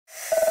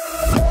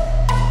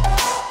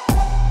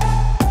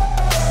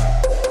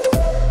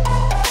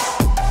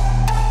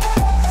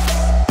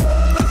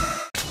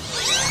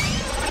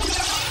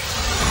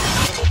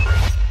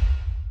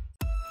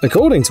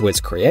According to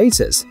its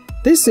creators,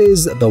 this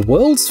is the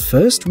world's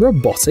first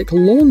robotic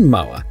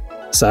lawnmower,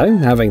 so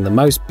having the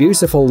most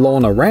beautiful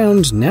lawn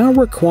around now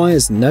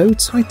requires no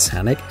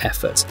titanic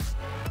effort.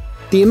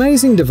 The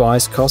amazing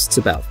device costs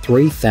about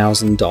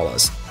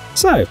 $3,000,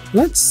 so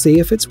let's see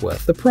if it's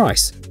worth the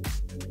price.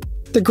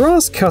 The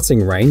grass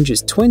cutting range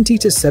is 20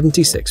 to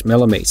 76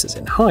 mm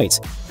in height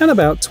and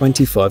about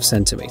 25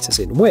 cm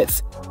in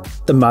width.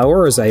 The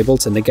mower is able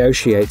to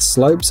negotiate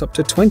slopes up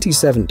to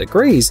 27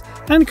 degrees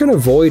and can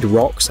avoid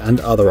rocks and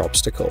other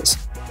obstacles.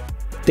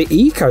 The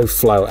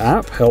EcoFlow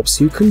app helps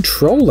you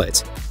control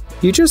it.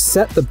 You just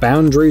set the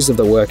boundaries of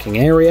the working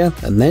area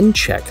and then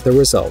check the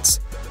results.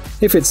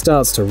 If it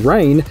starts to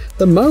rain,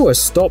 the mower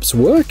stops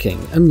working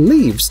and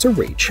leaves to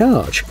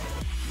recharge.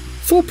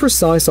 For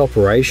precise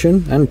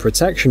operation and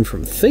protection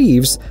from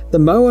thieves, the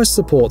mower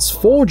supports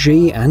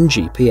 4G and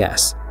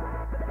GPS.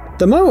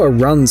 The mower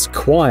runs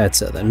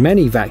quieter than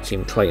many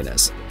vacuum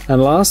cleaners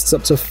and lasts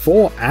up to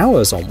 4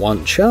 hours on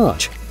one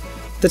charge.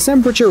 The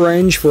temperature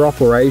range for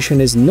operation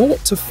is 0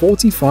 to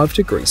 45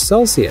 degrees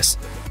Celsius.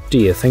 Do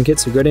you think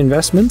it's a good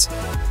investment?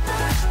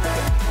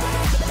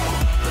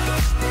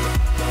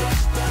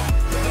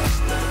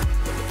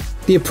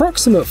 The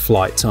approximate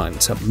flight time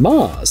to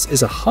Mars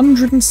is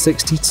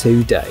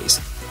 162 days,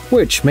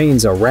 which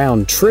means a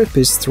round trip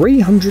is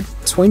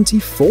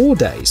 324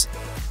 days.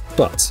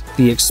 But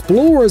the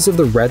explorers of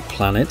the Red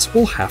Planet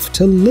will have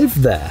to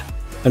live there,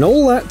 and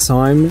all that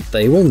time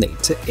they will need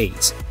to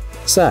eat.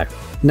 So,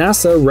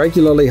 NASA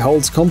regularly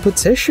holds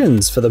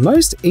competitions for the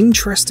most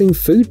interesting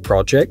food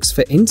projects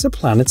for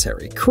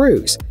interplanetary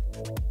crews.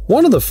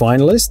 One of the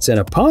finalists in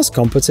a past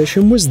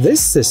competition was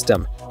this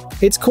system.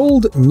 It's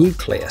called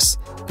NUCLEUS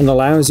and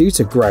allows you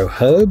to grow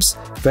herbs,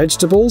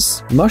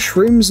 vegetables,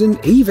 mushrooms,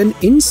 and even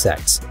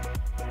insects.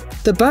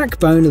 The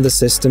backbone of the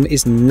system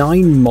is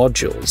 9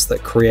 modules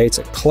that create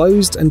a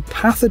closed and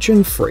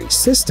pathogen-free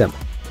system,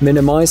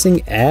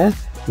 minimizing air,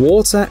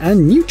 water,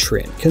 and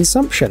nutrient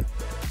consumption.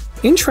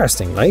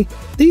 Interestingly,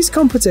 these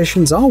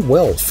competitions are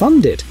well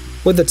funded,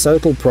 with the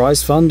total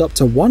prize fund up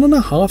to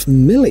 $1.5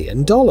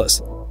 million.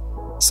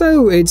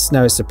 So it's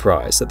no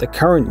surprise that the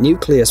current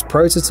NUCLEUS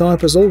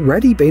prototype has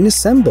already been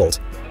assembled.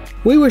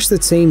 We wish the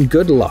team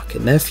good luck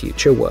in their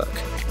future work.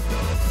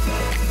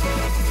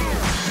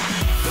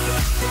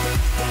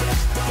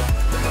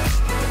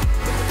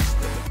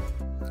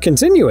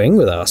 Continuing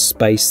with our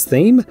space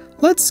theme,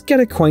 let's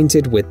get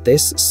acquainted with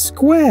this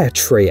square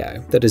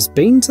trio that has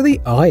been to the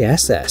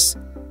ISS.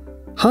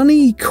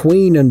 Honey,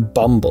 Queen, and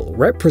Bumble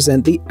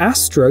represent the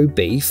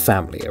Astrobee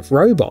family of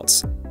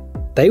robots.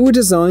 They were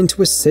designed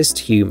to assist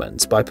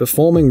humans by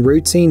performing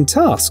routine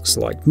tasks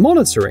like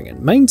monitoring and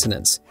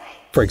maintenance.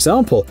 For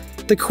example,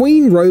 the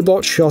Queen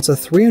robot shot a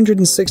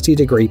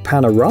 360-degree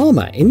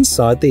panorama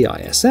inside the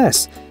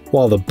ISS,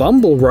 while the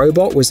Bumble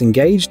robot was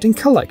engaged in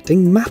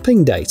collecting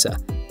mapping data.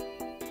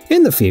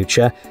 In the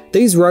future,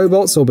 these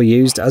robots will be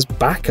used as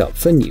backup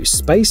for new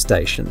space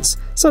stations,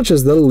 such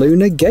as the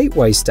Lunar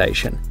Gateway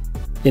Station.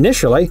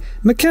 Initially,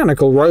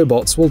 mechanical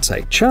robots will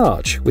take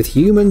charge, with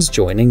humans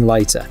joining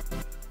later.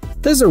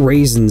 There's a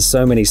reason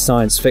so many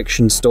science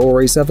fiction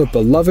stories have a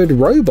beloved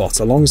robot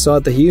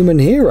alongside the human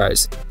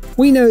heroes.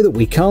 We know that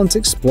we can't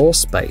explore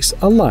space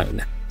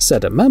alone,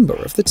 said a member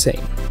of the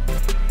team.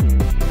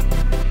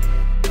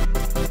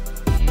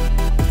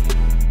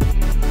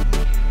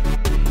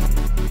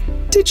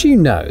 Did you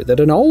know that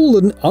an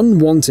old and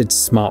unwanted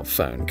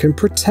smartphone can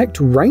protect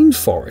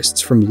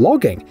rainforests from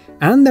logging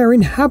and their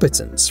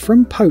inhabitants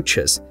from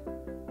poachers?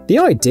 The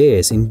idea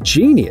is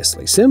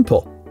ingeniously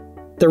simple.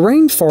 The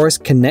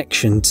Rainforest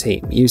Connection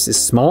team uses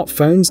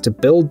smartphones to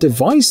build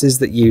devices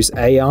that use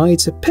AI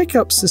to pick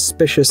up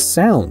suspicious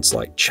sounds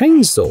like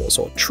chainsaws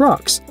or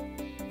trucks.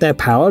 They're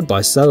powered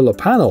by solar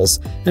panels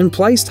and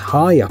placed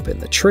high up in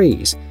the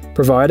trees,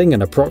 providing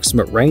an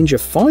approximate range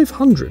of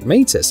 500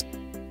 meters.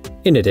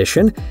 In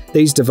addition,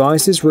 these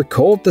devices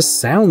record the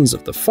sounds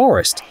of the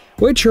forest,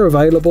 which are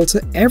available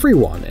to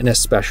everyone in a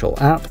special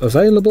app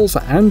available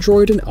for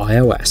Android and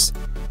iOS.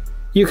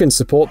 You can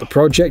support the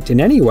project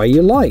in any way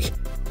you like.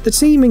 The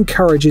team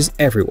encourages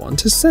everyone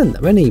to send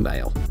them an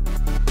email.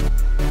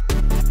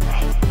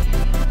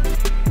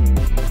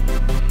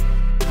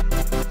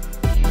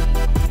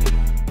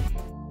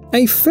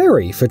 A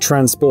ferry for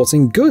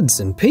transporting goods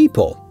and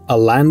people, a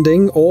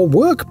landing or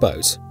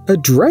workboat, a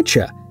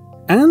dredger,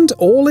 and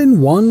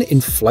all-in-one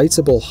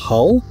inflatable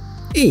hull?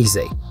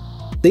 Easy.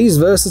 These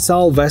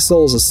versatile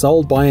vessels are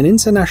sold by an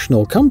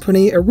international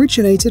company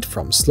originated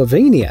from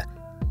Slovenia.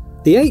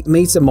 The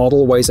 8-meter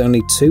model weighs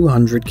only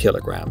 200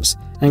 kilograms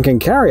and can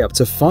carry up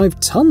to 5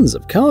 tons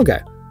of cargo.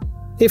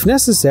 If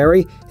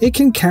necessary, it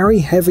can carry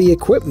heavy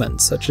equipment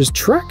such as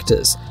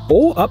tractors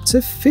or up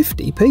to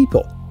 50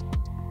 people.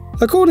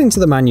 According to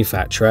the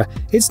manufacturer,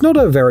 it's not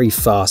a very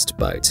fast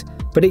boat,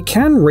 but it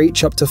can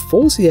reach up to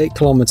 48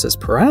 kilometers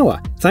per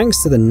hour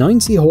thanks to the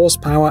 90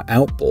 horsepower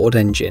outboard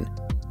engine.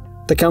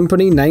 The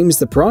company names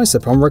the price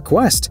upon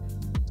request.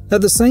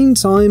 At the same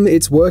time,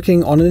 it's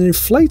working on an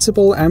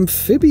inflatable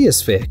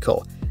amphibious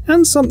vehicle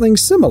and something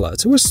similar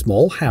to a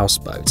small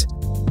houseboat.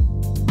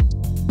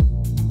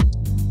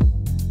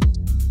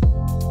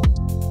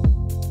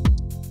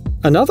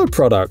 Another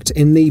product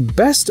in the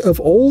best of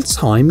all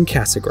time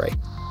category.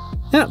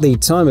 At the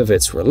time of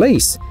its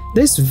release,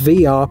 this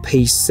VR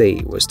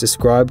PC was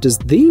described as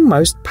the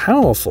most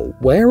powerful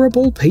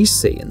wearable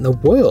PC in the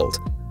world.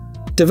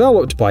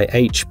 Developed by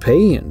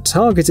HP and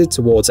targeted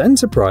towards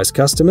enterprise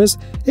customers,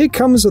 it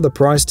comes with a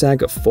price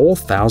tag of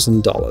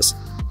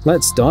 $4,000.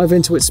 Let's dive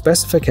into its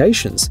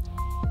specifications.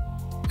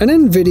 An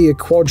NVIDIA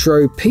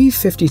Quadro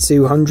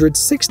P5200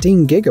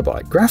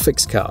 16GB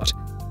graphics card,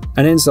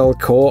 an Intel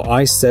Core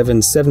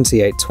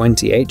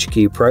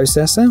i7-7820HQ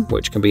processor,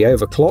 which can be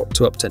overclocked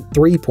to up to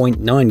 3.9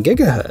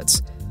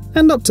 GHz,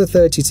 and up to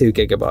 32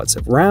 GB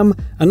of RAM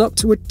and up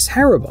to a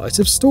terabyte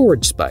of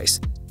storage space.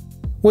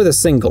 With a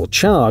single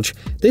charge,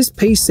 this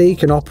PC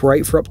can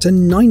operate for up to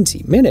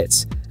 90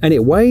 minutes, and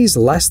it weighs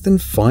less than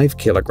 5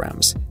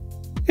 kilograms.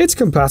 It's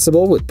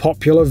compatible with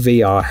popular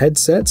VR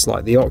headsets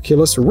like the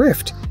Oculus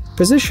Rift,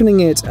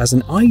 positioning it as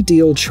an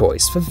ideal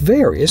choice for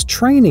various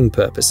training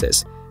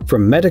purposes,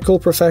 from medical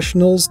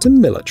professionals to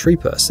military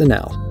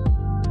personnel.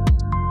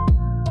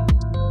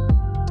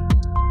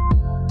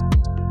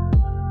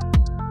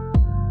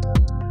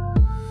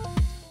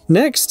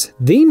 Next,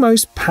 the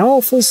most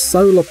powerful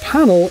solar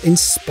panel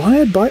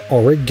inspired by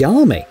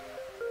origami.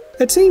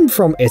 A team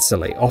from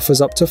Italy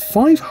offers up to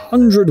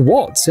 500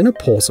 watts in a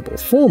portable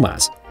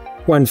format.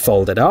 When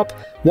folded up,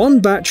 one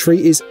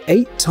battery is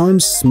 8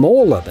 times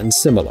smaller than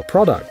similar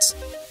products.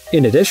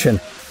 In addition,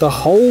 the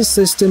whole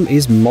system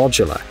is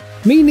modular,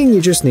 meaning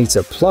you just need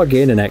to plug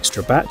in an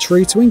extra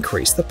battery to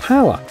increase the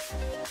power.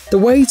 The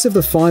weight of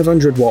the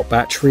 500-watt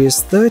battery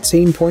is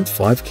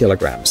 13.5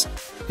 kilograms.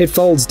 It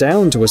folds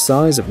down to a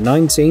size of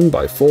 19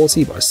 by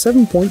 40 by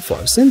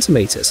 7.5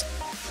 centimeters.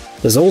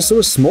 There's also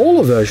a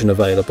smaller version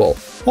available,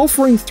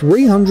 offering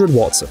 300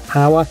 watts of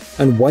power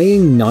and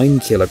weighing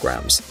 9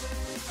 kilograms.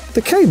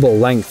 The cable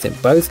length in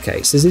both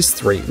cases is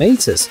 3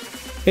 meters.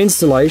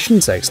 Installation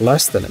takes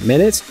less than a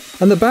minute,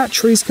 and the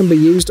batteries can be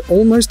used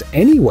almost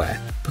anywhere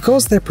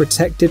because they're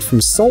protected from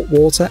salt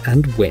water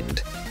and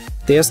wind.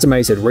 The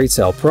estimated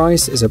retail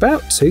price is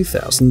about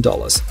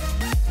 $2,000.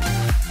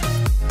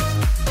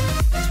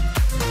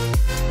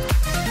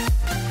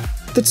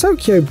 The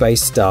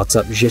Tokyo-based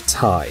startup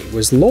GITAI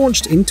was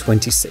launched in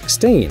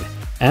 2016,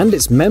 and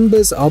its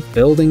members are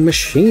building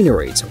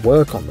machinery to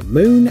work on the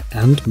Moon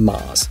and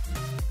Mars.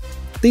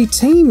 The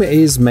team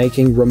is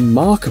making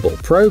remarkable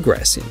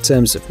progress in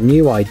terms of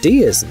new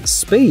ideas and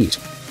speed,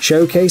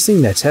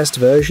 showcasing their test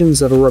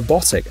versions of a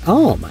robotic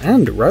arm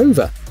and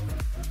rover.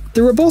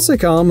 The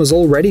robotic arm has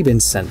already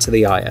been sent to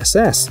the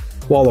ISS,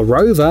 while the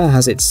rover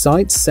has its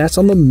sights set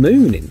on the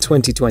Moon in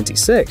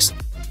 2026.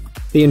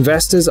 The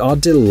investors are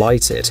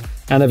delighted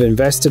and have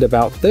invested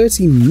about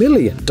 $30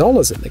 million in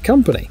the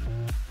company.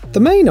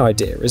 The main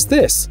idea is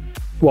this: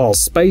 while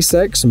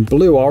SpaceX and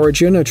Blue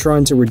Origin are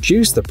trying to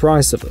reduce the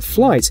price of the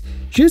flight,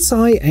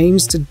 GITAI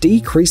aims to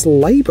decrease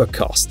labor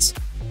costs.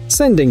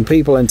 Sending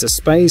people into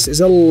space is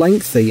a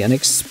lengthy and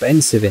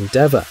expensive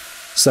endeavor,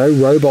 so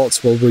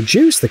robots will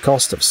reduce the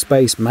cost of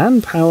space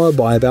manpower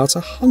by about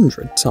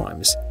 100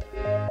 times.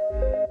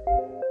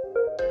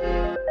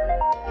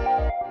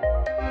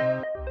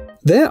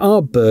 There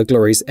are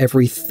burglaries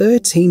every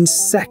 13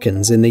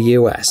 seconds in the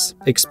US,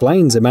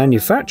 explains a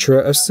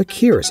manufacturer of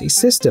security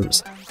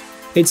systems.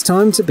 It's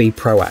time to be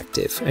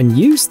proactive and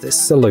use this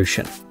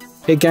solution.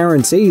 It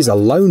guarantees a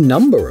low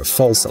number of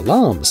false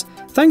alarms,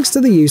 thanks to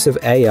the use of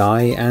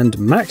AI, and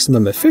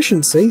maximum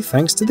efficiency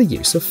thanks to the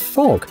use of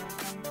fog.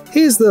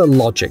 Here's the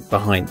logic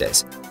behind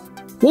it.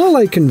 While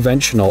a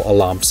conventional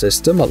alarm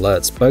system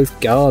alerts both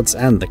guards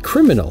and the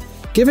criminal,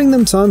 giving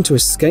them time to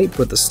escape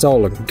with the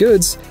stolen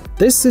goods,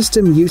 this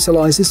system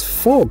utilizes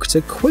fog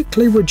to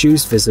quickly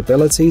reduce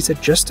visibility to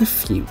just a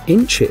few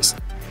inches.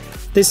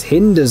 This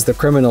hinders the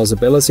criminal's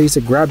ability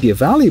to grab your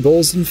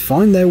valuables and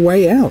find their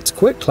way out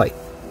quickly.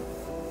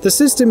 The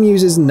system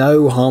uses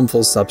no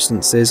harmful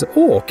substances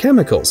or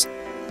chemicals.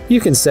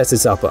 You can set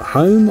it up at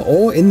home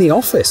or in the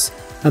office,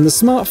 and the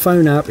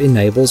smartphone app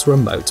enables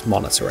remote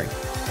monitoring.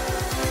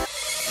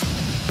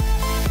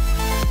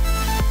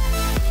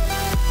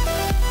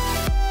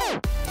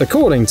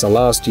 According to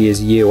last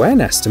year's UN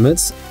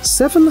estimates,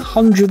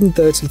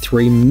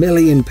 733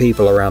 million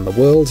people around the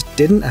world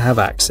didn't have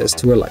access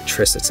to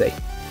electricity.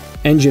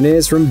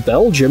 Engineers from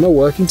Belgium are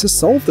working to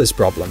solve this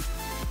problem.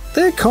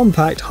 Their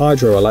compact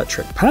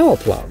hydroelectric power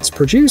plants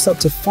produce up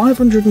to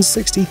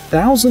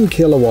 560,000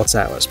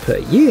 kilowatt-hours per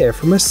year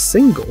from a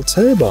single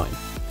turbine.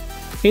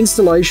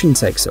 Installation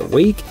takes a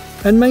week,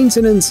 and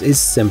maintenance is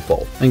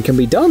simple and can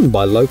be done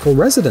by local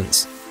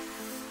residents.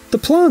 The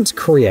plant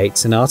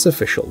creates an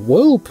artificial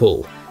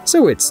whirlpool,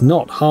 so it's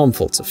not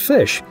harmful to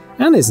fish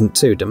and isn't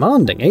too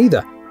demanding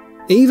either.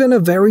 Even a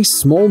very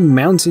small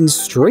mountain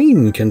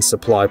stream can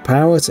supply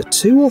power to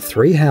 2 or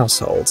 3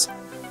 households.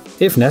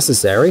 If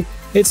necessary,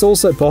 it's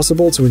also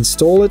possible to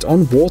install it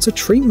on water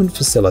treatment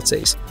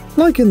facilities,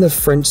 like in the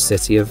French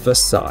city of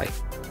Versailles.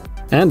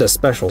 And a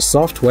special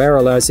software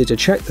allows you to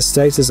check the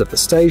status of the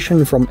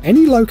station from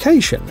any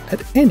location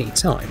at any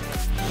time.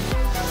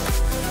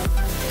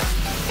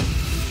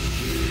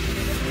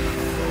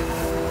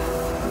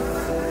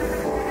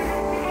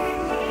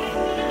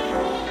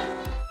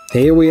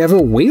 Here we have a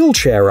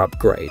wheelchair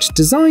upgrade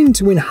designed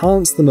to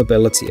enhance the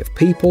mobility of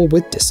people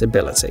with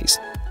disabilities.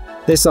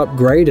 This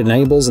upgrade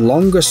enables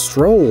longer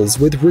strolls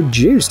with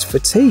reduced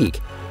fatigue.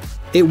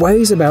 It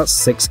weighs about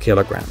 6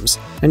 kilograms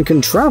and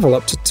can travel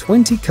up to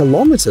 20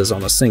 kilometers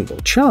on a single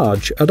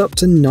charge at up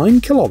to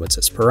 9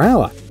 kilometers per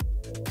hour.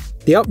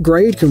 The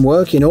upgrade can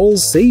work in all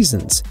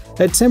seasons,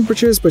 at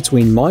temperatures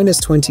between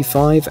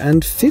 -25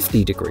 and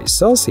 50 degrees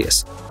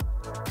Celsius.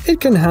 It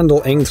can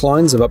handle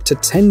inclines of up to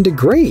 10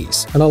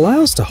 degrees and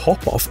allows to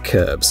hop off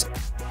curbs.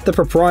 The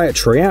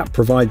proprietary app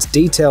provides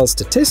detailed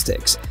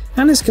statistics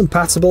and is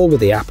compatible with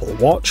the Apple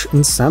Watch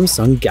and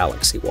Samsung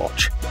Galaxy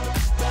Watch.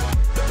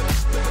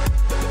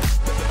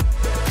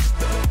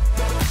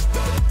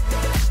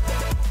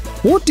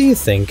 What do you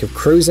think of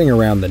cruising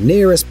around the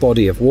nearest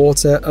body of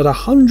water at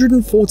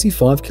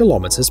 145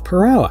 kilometers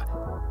per hour?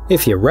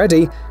 If you're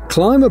ready,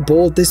 climb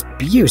aboard this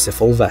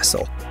beautiful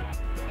vessel.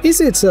 Is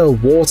it a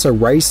water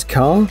race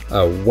car,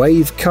 a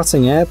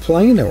wave-cutting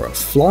airplane, or a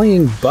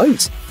flying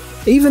boat?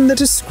 Even the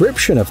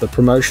description of the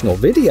promotional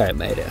video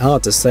made it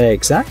hard to say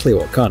exactly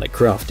what kind of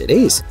craft it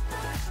is.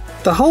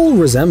 The hull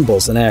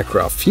resembles an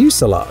aircraft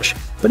fuselage,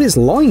 but is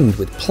lined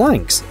with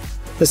planks.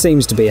 There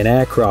seems to be an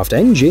aircraft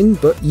engine,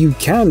 but you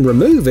can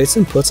remove it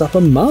and put up a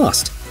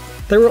mast.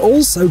 There are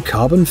also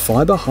carbon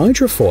fiber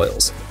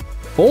hydrofoils.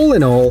 All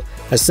in all,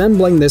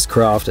 assembling this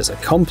craft is a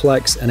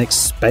complex and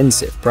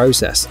expensive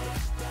process.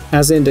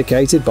 As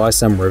indicated by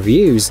some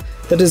reviews,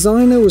 the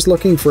designer was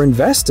looking for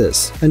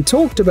investors and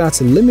talked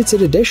about a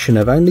limited edition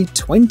of only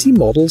 20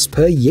 models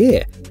per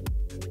year.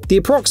 The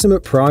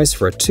approximate price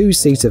for a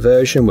two-seater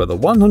version with a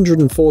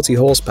 140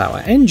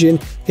 horsepower engine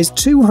is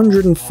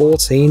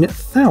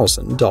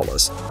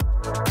 $214,000.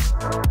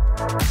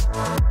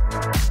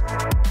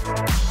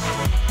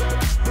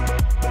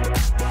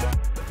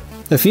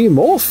 A few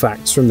more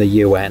facts from the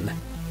UN.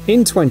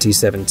 In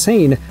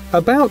 2017,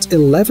 about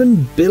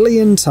 11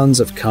 billion tons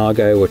of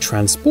cargo were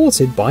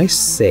transported by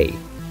sea,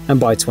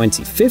 and by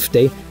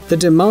 2050, the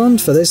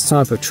demand for this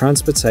type of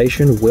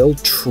transportation will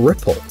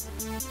triple.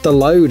 The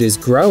load is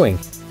growing,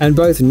 and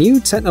both new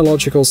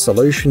technological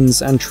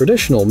solutions and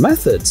traditional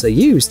methods are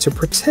used to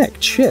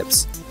protect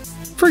ships.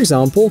 For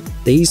example,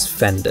 these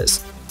fenders.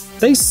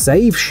 They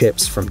save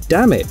ships from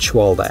damage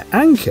while they're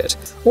anchored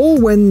or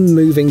when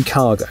moving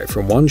cargo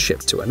from one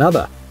ship to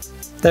another.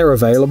 They're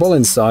available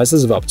in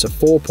sizes of up to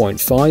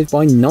 4.5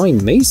 by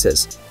 9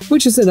 meters,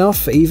 which is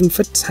enough even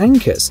for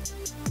tankers.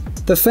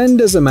 The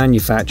fenders are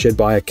manufactured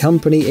by a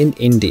company in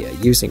India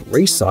using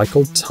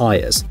recycled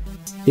tires.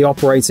 The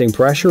operating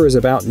pressure is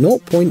about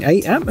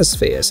 0.8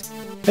 atmospheres,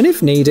 and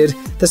if needed,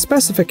 the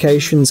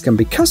specifications can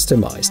be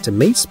customized to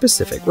meet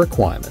specific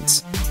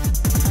requirements.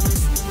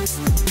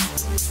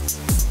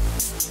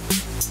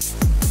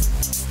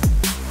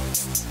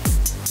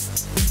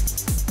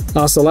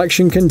 Our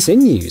selection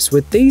continues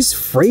with these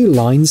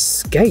Freeline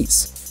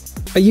Skates,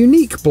 a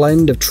unique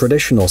blend of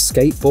traditional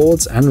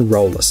skateboards and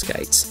roller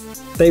skates.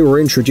 They were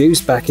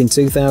introduced back in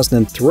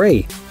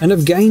 2003 and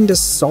have gained a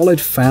solid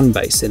fan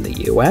base in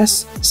the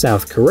US,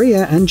 South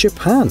Korea, and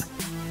Japan.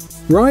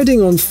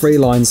 Riding on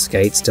Freeline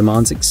Skates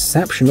demands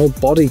exceptional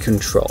body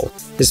control,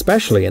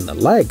 especially in the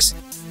legs,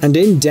 and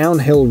in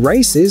downhill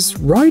races,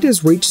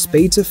 riders reach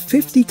speeds of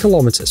 50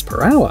 km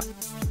per hour.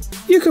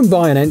 You can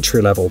buy an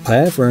entry-level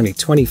pair for only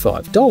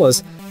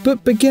 $25,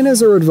 but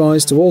beginners are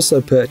advised to also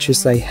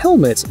purchase a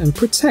helmet and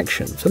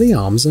protection for the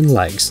arms and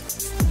legs.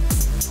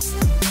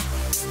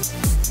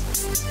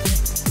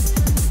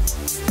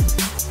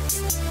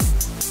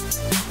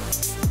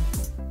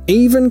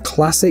 Even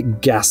classic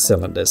gas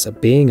cylinders are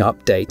being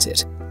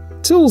updated.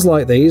 Tools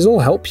like these will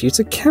help you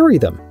to carry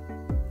them.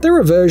 There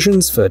are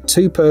versions for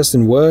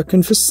two-person work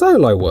and for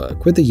solo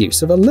work with the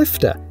use of a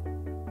lifter.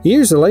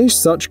 Usually,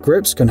 such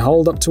grips can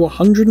hold up to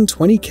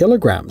 120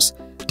 kilograms,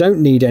 don't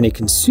need any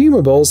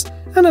consumables,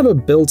 and have a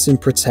built-in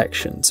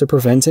protection to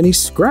prevent any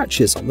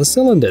scratches on the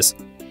cylinders.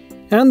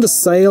 And the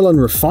sale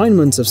and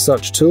refinement of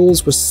such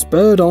tools was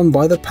spurred on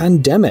by the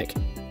pandemic.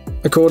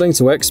 According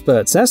to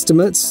experts'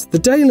 estimates, the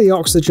daily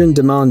oxygen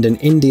demand in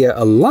India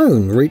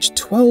alone reached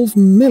 12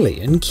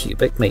 million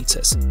cubic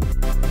meters.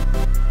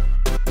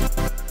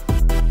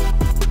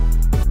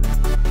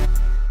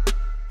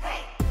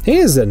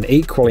 Here's an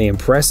equally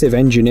impressive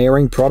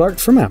engineering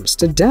product from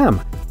Amsterdam,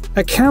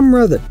 a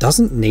camera that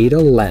doesn't need a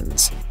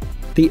lens.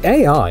 The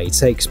AI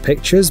takes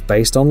pictures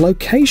based on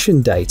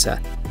location data,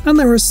 and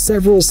there are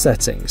several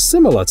settings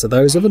similar to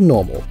those of a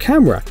normal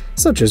camera,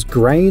 such as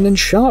grain and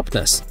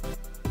sharpness.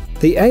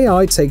 The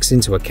AI takes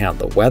into account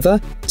the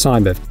weather,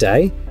 time of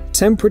day,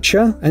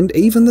 temperature, and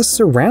even the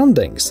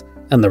surroundings,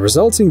 and the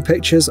resulting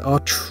pictures are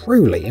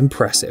truly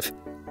impressive.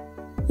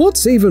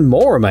 What's even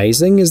more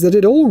amazing is that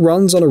it all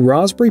runs on a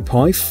Raspberry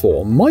Pi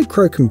 4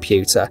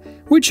 microcomputer,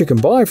 which you can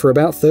buy for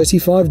about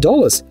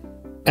 $35,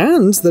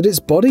 and that its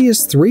body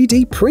is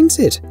 3D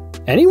printed.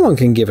 Anyone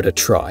can give it a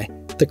try.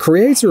 The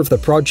creator of the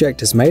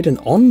project has made an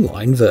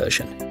online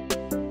version.